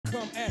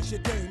come ask your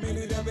dame. Ain't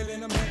it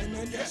evident I'm hatting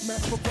it? Yes.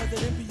 Match for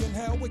president, be in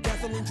hell with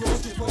gasoline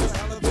drawers just for the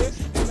hell of it.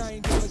 And I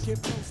ain't gonna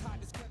give those hot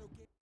as kettle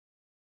get.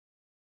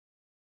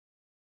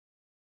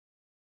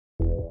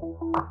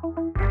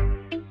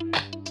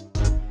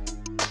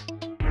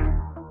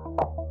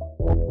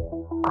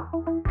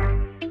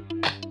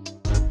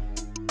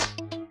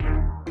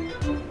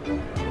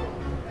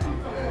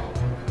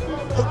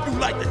 Hope you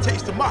like the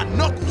taste of my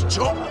knuckles,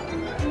 chump.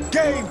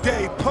 Game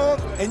day,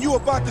 punk, and you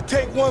about to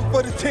take one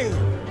for the team.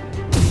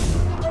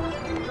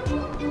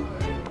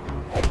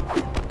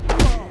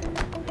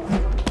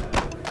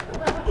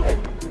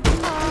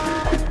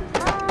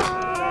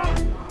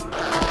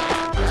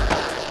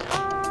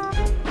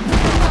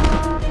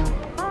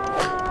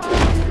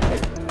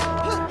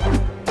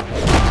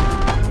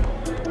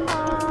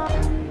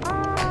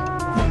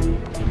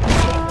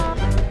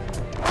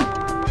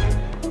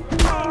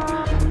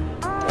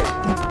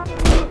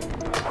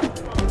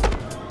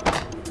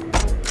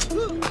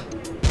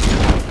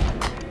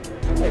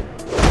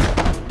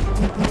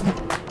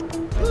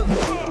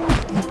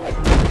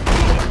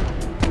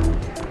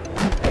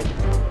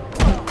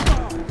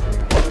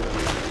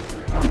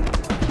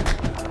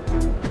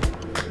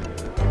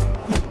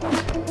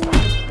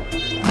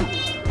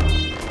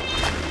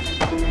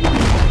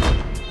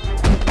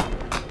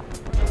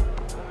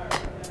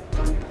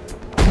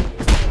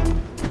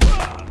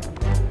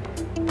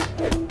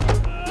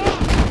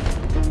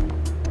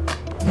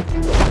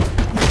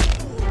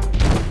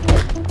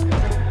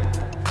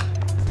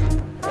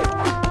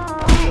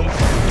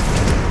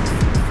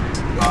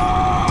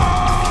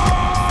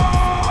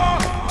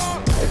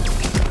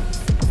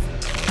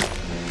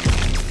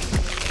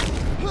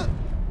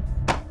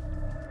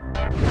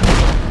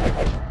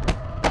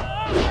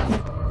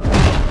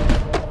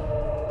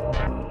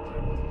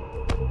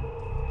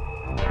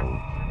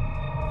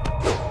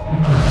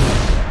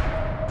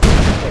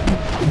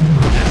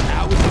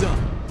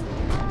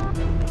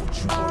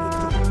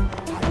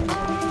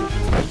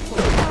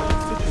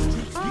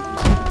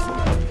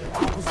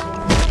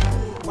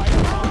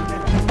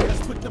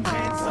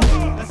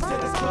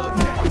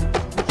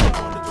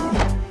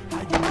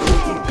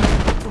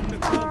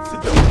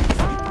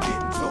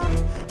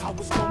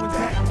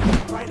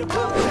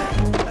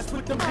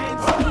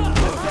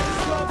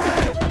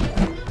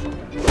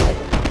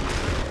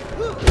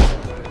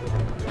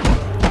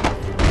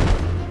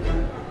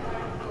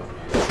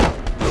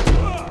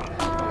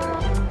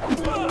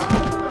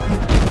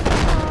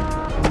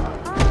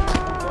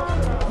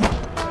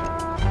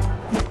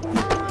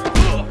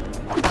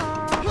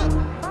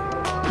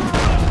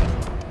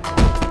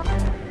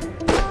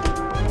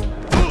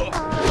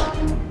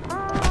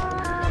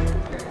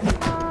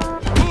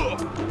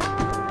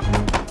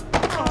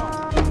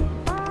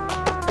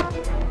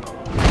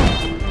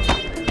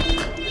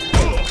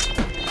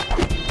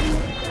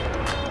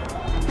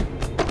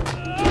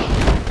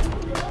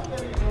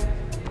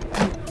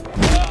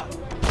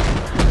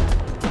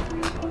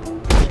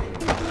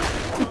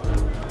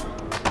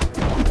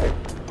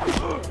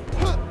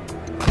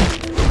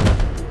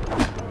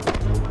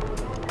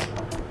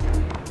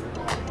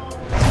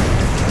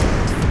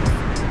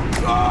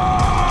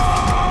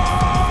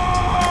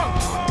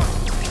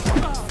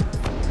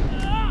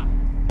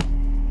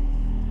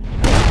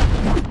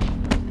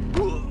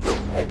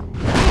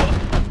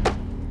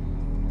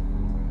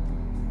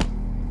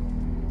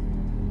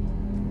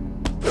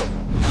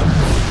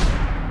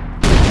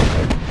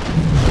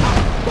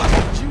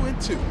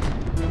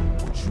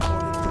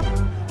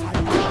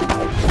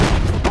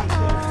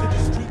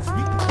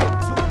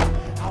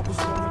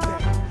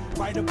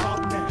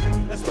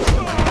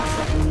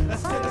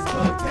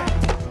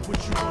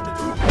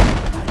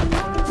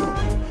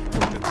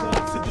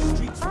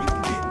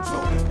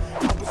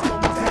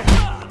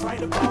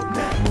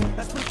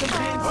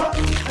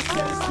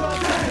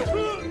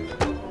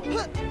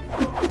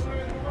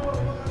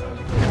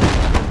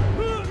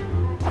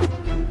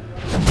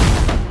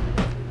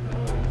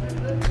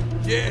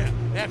 Yeah,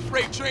 that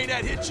freight train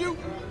that hit you,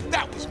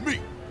 that was me.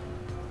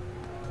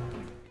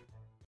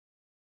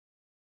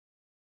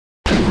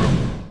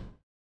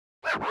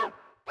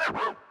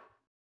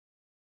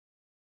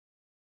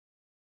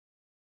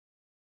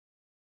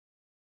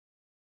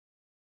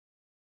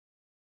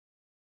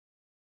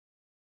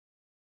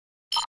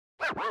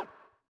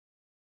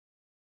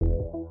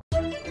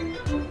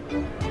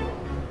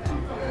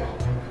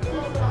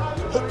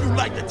 Hope you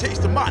like the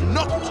taste of my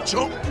knuckles,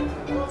 chump.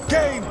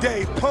 Game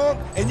day, punk,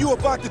 and you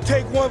about to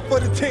take one for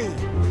the team.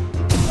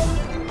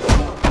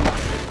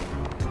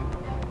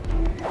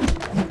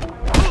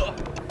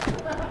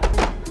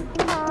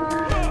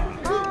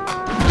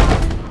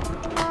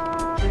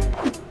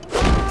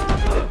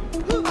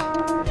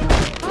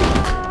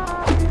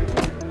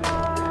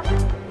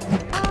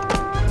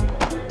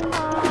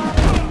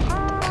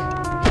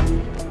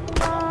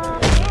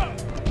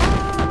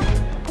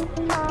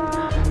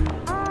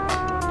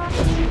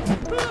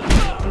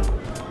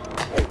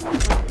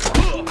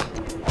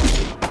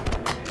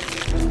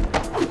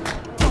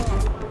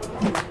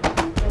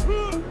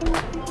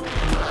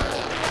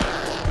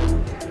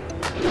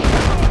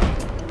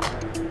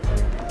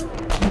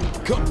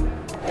 Come.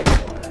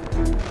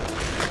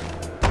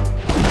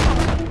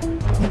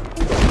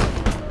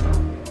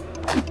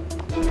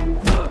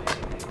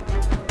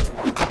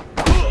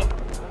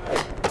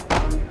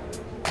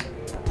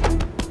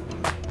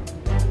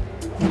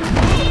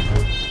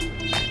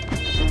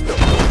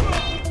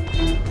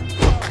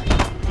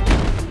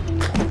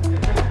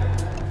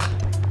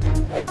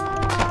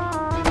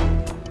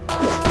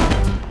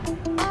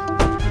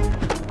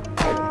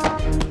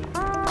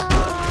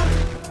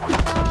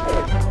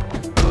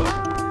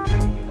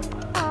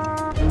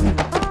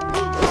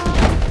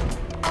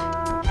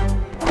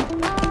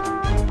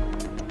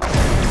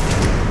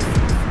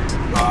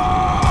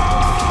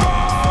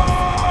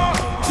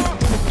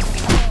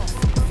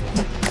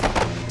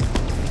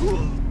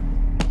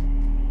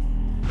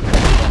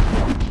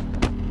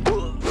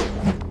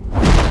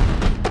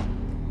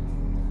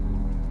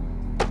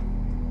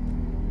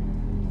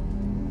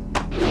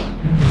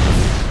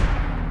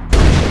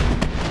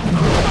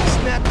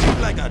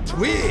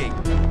 Twig!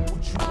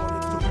 What you wanna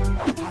do?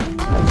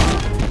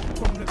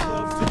 From the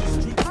clubs to the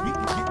streets, we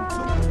can get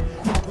into it.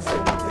 I was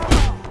going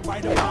down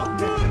right about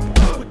now.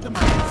 Put them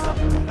hands up,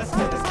 let's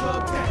let this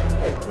club down.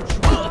 What you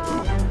wanna do?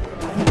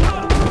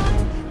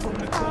 From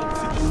the clubs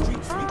to the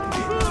streets, we can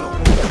get into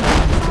it. I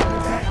was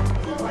going down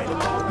right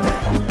about now.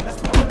 Let's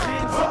put them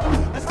hands up,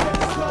 let's let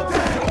this club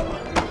down.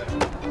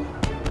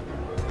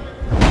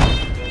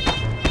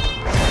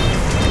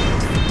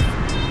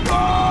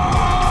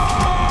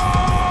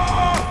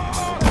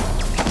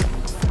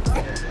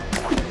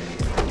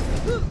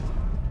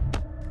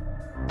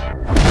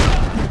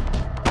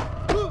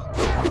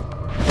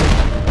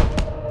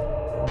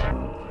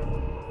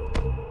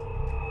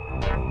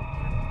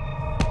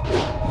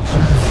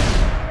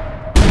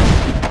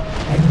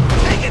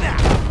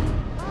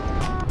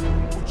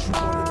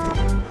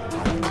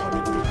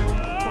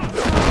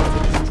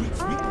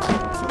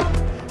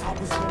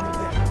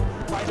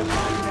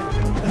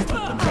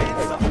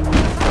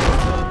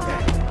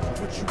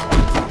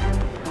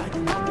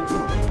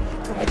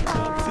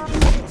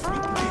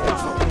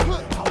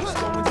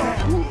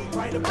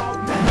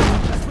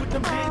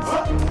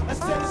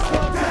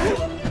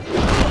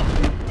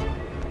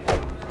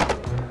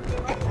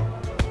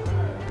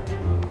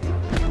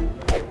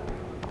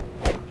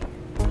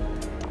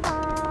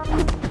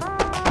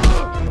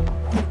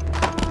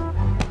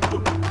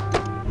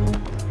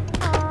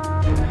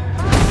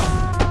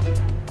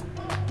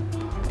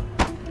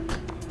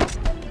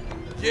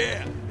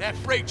 Yeah, that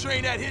freight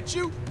train that hit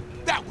you,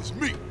 that was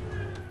me.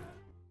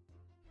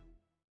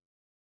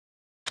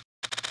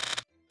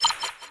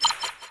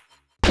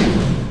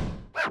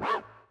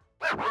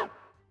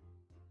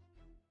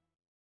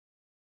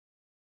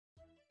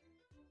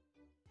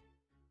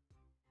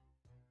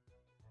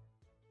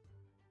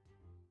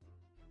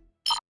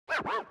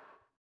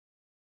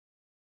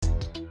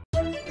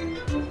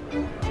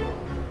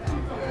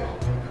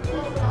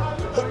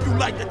 Hope you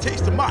like the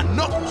taste of my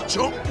knuckles,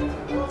 chump.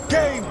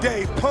 Game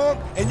day, punk,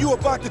 and you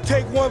about to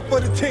take one for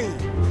the team.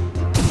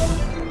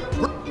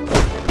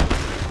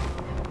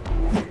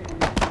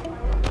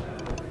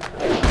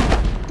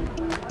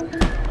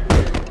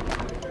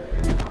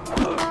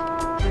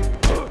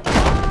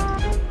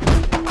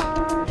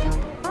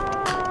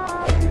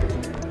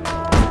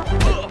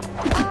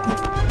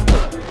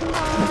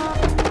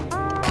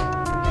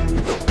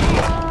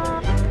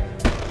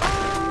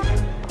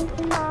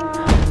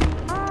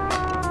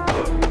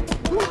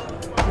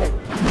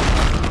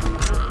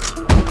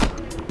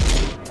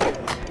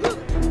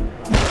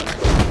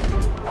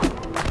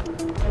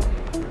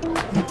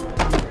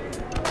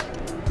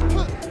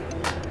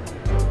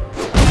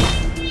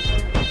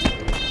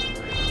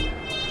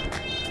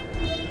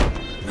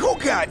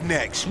 Got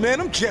next, man.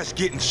 I'm just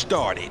getting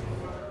started.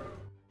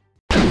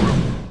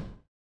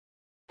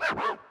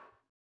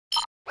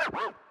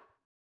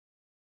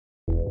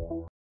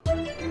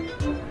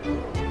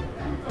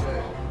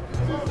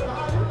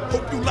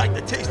 Hope you like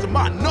the taste of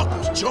my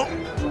knuckles, chump.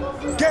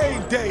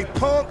 Game day,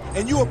 punk,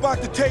 and you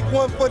about to take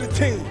one for the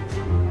team.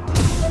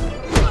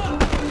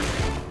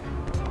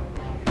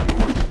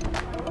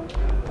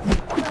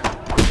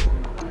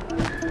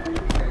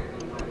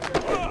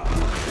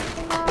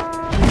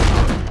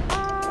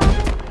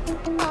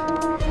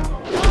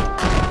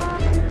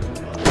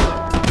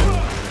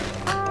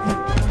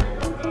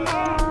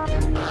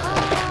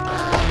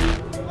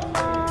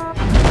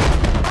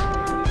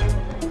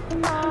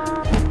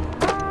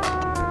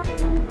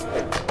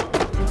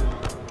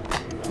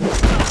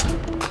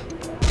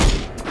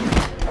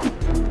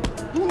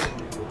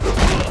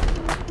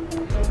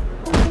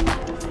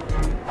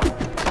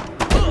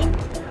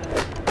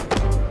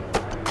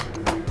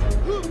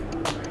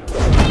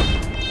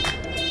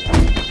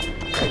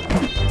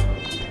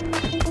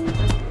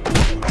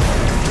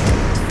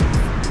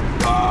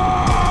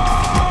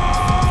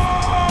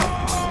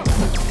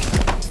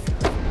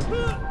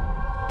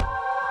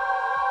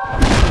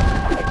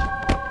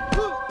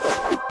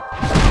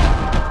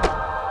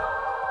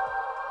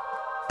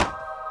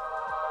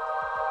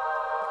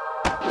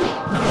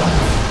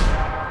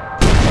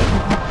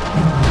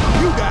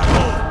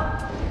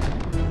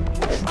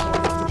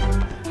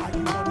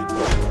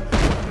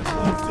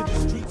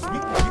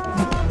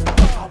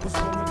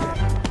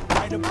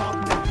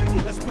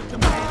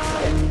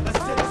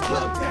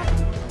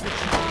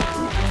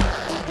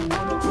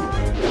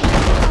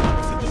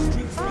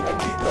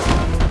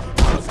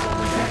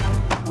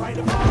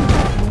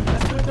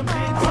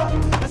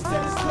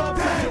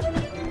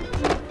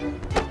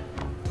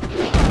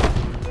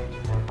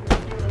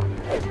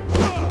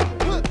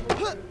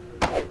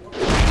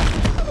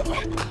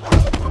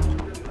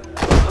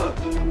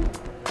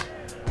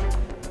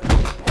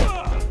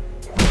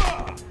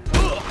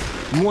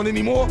 You want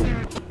any more?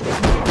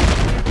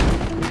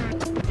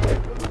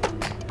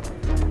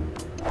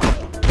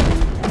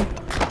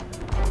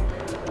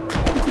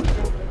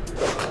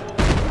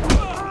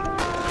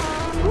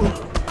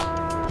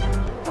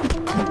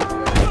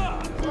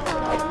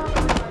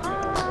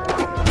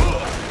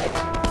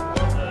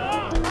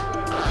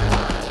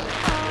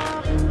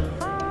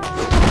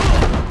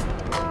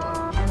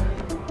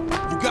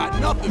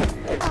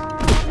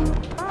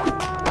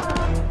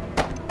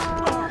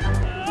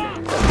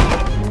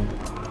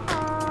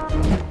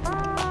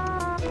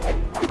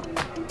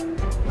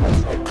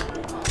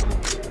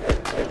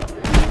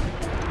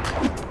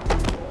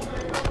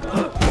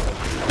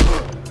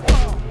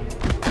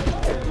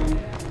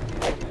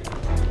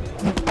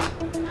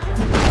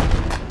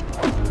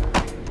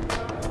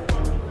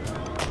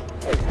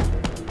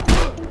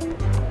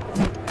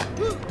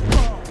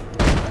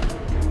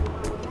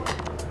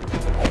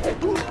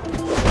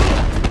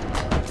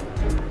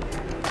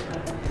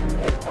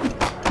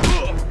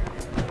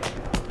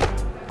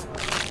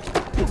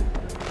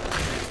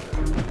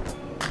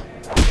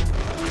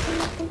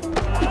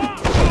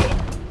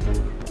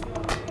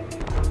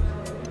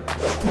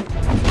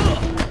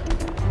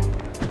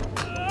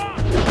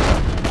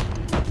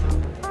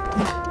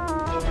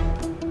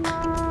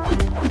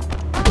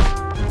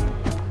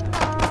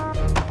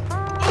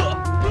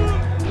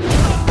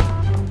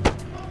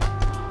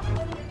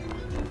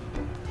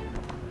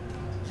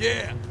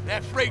 Yeah,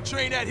 that freight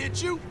train that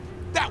hit you,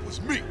 that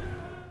was me.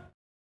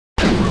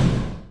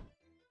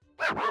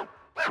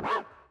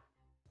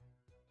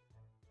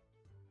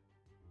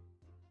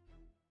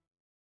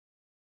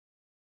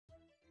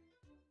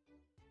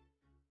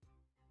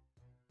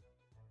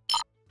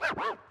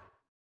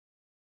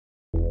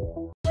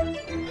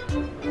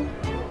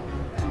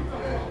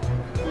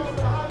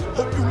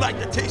 Hope you like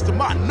the taste of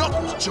my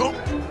knuckles, chump.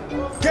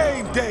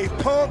 Game day,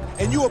 punk,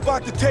 and you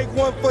about to take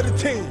one for the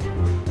team.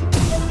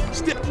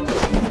 Step.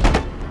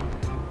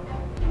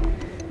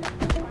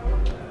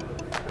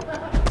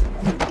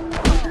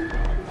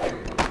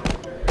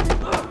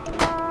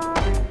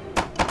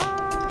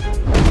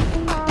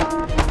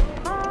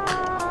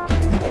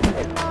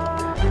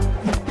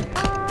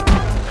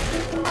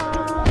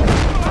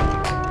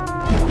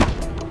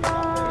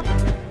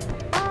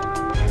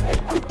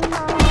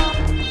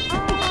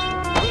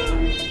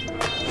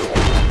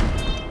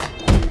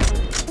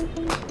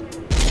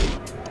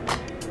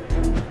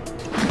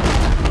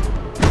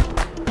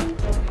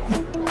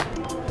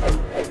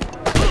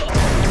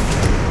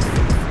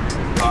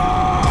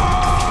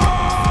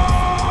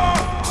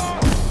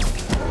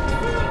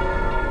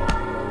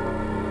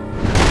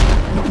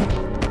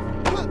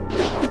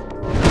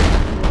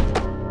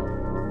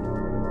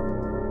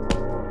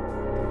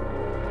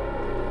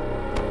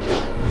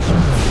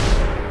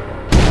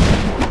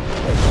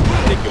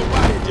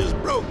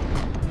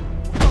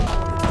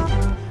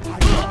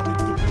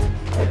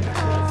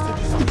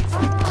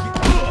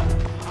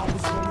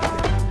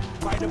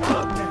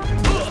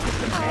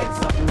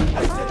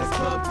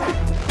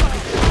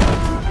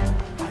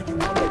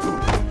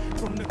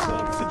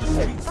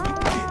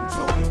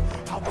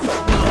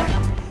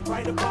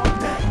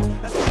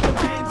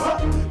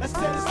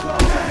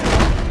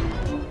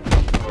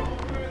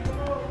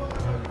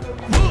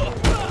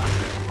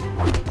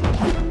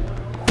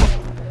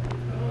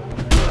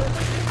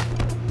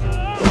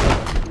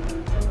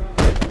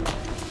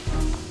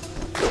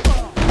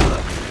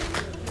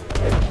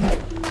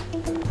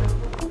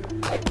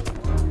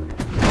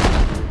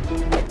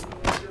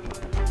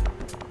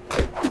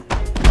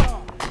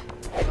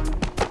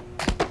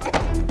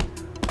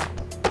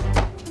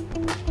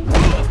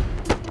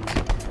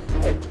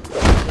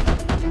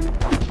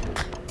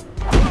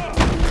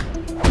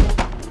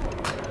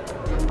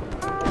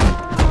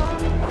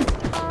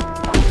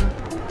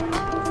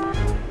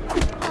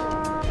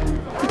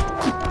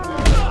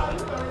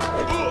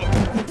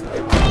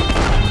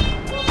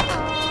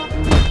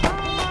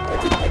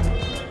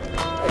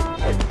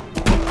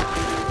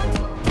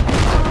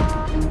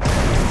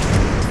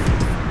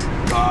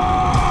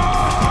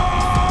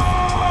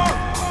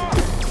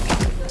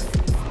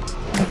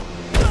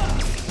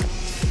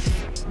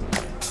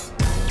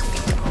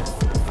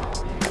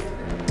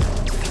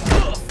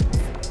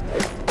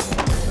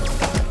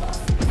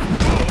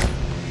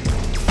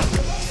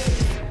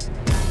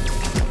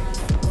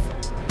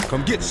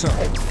 Come get some.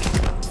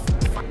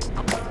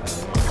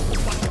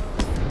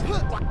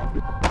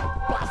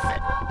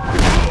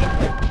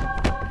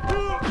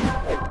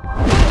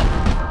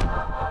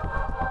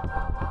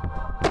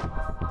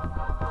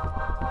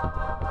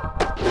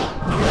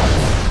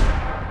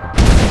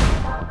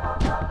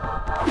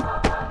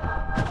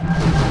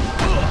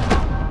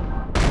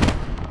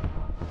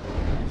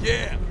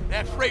 Yeah,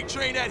 that freight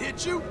train that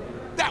hit you,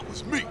 that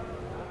was me.